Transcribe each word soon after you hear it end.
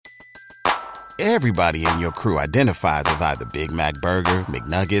Everybody in your crew identifies as either Big Mac Burger,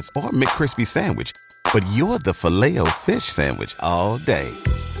 McNuggets, or McCrispy Sandwich. But you're the Filet-O-Fish Sandwich all day.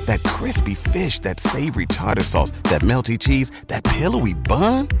 That crispy fish, that savory tartar sauce, that melty cheese, that pillowy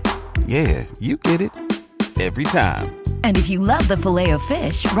bun. Yeah, you get it. Every time. And if you love the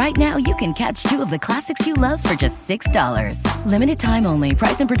Filet-O-Fish, right now you can catch two of the classics you love for just $6. Limited time only.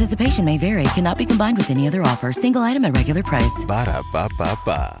 Price and participation may vary. Cannot be combined with any other offer. Single item at regular price.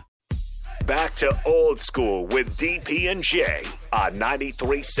 Ba-da-ba-ba-ba. Back to Old School with DP and J on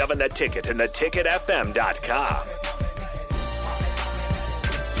 93.7 The Ticket and theticketfm.com.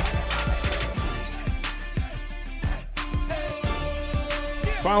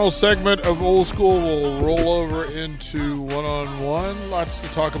 Final segment of Old School will roll over into one-on-one. Lots to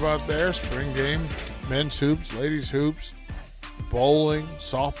talk about there. Spring game, men's hoops, ladies hoops, bowling,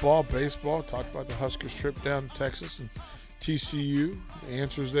 softball, baseball. Talk about the Huskers trip down to Texas and TCU, the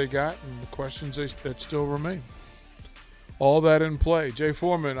answers they got, and the questions that still remain. All that in play. Jay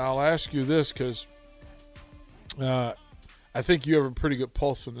Foreman, I'll ask you this because I think you have a pretty good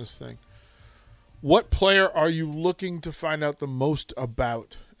pulse on this thing. What player are you looking to find out the most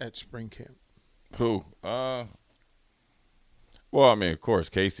about at spring camp? Who? Well, I mean, of course,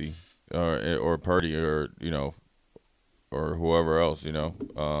 Casey or Purdy or whoever else,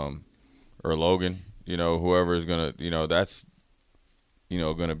 or Logan. Whoever is going to, that's,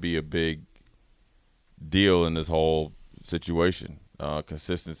 going to be a big deal in this whole situation.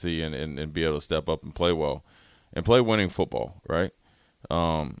 Consistency and be able to step up and play well and play winning football, right?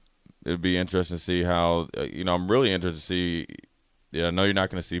 It'd be interesting to see how, I'm really interested to see, I know you're not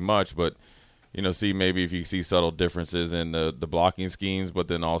going to see much, but, see maybe if you see subtle differences in the blocking schemes, but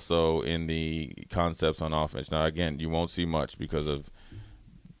then also in the concepts on offense. Now, again, you won't see much because of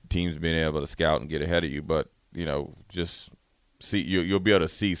teams being able to scout and get ahead of you, but just see you'll be able to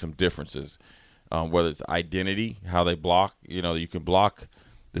see some differences, whether it's identity, how they block. You can block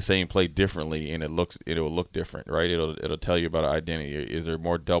the same play differently, and it will look different, right? It'll tell you about identity. Is there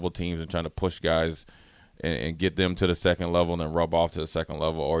more double teams and trying to push guys and get them to the second level and then rub off to the second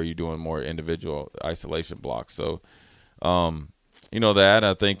level, or are you doing more individual isolation blocks? So, that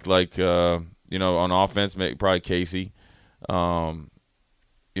I think on offense, probably Casey.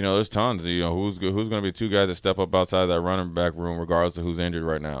 There's tons. Who's going to be two guys that step up outside that running back room, regardless of who's injured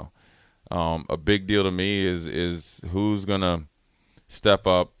right now. A big deal to me is who's going to step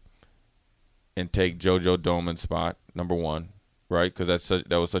up and take JoJo Doman's spot, number one, right? Because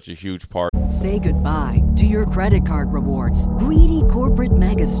that was such a huge part. Say goodbye to your credit card rewards. Greedy corporate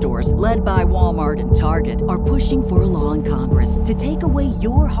mega stores, led by Walmart and Target, are pushing for a law in Congress to take away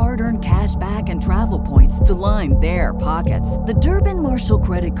your hard-earned cash back and travel points to line their pockets. The Durbin-Marshall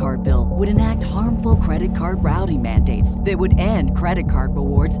credit card bill would enact harmful credit card routing mandates that would end credit card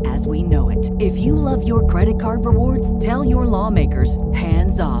rewards as we know it. If you love your credit card rewards, tell your lawmakers,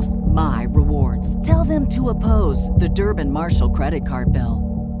 hands off my rewards. Tell them to oppose the Durbin-Marshall credit card bill.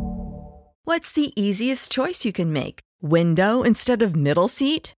 What's the easiest choice you can make? Window instead of middle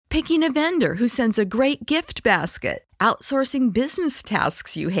seat? Picking a vendor who sends a great gift basket? Outsourcing business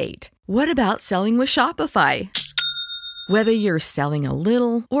tasks you hate? What about selling with Shopify? Whether you're selling a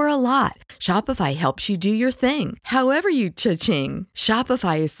little or a lot, Shopify helps you do your thing, however you cha-ching.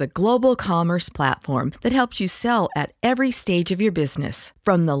 Shopify is the global commerce platform that helps you sell at every stage of your business.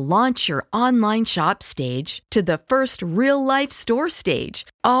 From the launch your online shop stage to the first real-life store stage,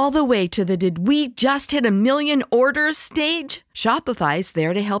 all the way to the did we just hit 1 million orders stage. Shopify's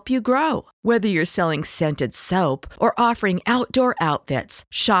there to help you grow. Whether you're selling scented soap or offering outdoor outfits,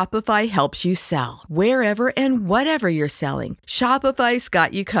 Shopify helps you sell. Wherever and whatever you're selling, Shopify's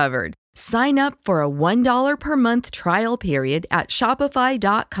got you covered. Sign up for a $1 per month trial period at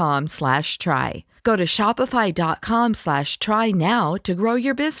shopify.com/try. Go to shopify.com/try now to grow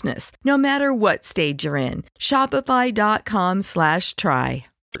your business, no matter what stage you're in. Shopify.com/try.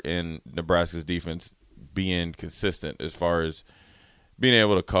 In Nebraska's defense being consistent as far as being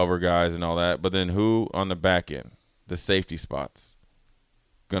able to cover guys and all that, but then who on the back end, the safety spots,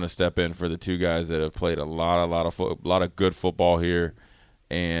 going to step in for the two guys that have played a lot of good football here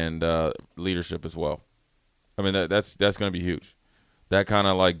and leadership as well. I mean that's going to be huge. That kind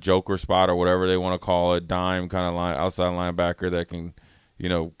of like joker spot or whatever they want to call it, dime kind of outside linebacker that can,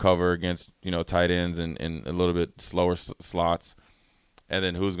 cover against tight ends and a little bit slower slots. And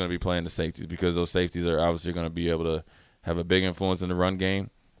then who's going to be playing the safeties, because those safeties are obviously going to be able to have a big influence in the run game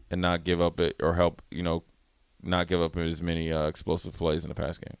and not give up it or help, not give up as many explosive plays in the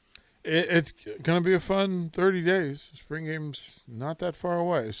pass game. It's going to be a fun 30 days. Spring game's not that far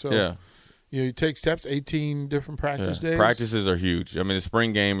away. So, yeah. you take steps, 18 different practice days. Practices are huge. I mean, the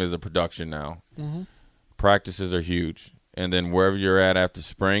spring game is a production now. Mm-hmm. Practices are huge. And then wherever you're at after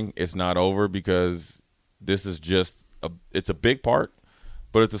spring, it's not over because this is just it's a big part,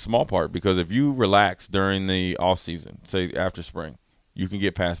 but it's a small part because if you relax during the off season, say after spring, you can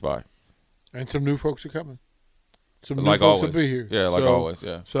get passed by. And some new folks are coming. Some new like folks always. will be here. Yeah, like always,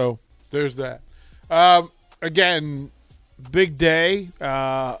 yeah. So there's that. Again, big day.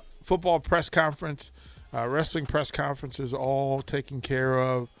 Football press conference, wrestling press conferences all taken care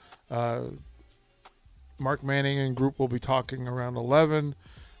of. Mark Manning and group will be talking around 11.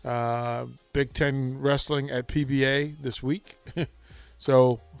 Big Ten wrestling at PBA this week.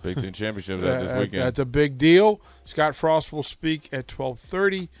 So Big Ten Championships this weekend. That's a big deal. Scott Frost will speak at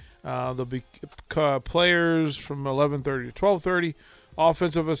 12:30. There'll be players from 11:30 to 12:30.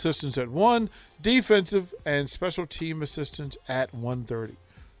 Offensive assistants at 1, defensive and special team assistants at 1:30.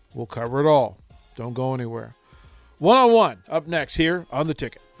 We'll cover it all. Don't go anywhere. One-on-one up next here on The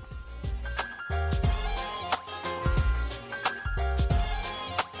Ticket.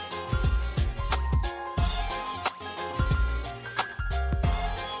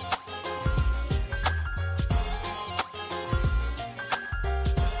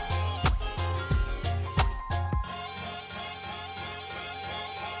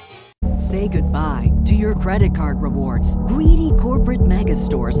 Say goodbye to your credit card rewards. Greedy corporate mega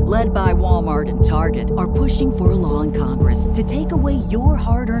stores, led by Walmart and Target, are pushing for a law in Congress to take away your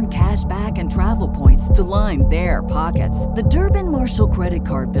hard-earned cash back and travel points to line their pockets. The Durbin-Marshall credit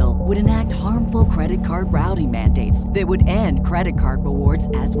card bill would enact harmful credit card routing mandates that would end credit card rewards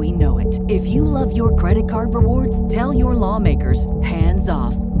as we know it. If you love your credit card rewards, tell your lawmakers, hands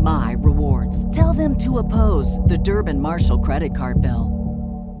off my rewards. Tell them to oppose the Durbin-Marshall credit card bill.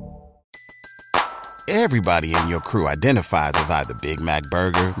 Everybody in your crew identifies as either Big Mac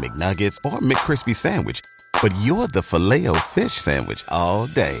Burger, McNuggets, or McCrispy Sandwich. But you're the Filet-O-Fish Sandwich all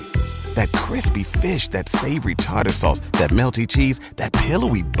day. That crispy fish, that savory tartar sauce, that melty cheese, that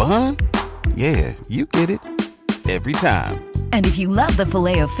pillowy bun. Yeah, you get it. Every time. And if you love the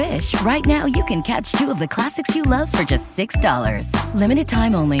Filet-O-Fish, right now you can catch 2 of the classics you love for just $6. Limited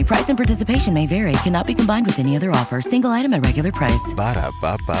time only. Price and participation may vary. Cannot be combined with any other offer. Single item at regular price.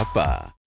 Ba-da-ba-ba-ba.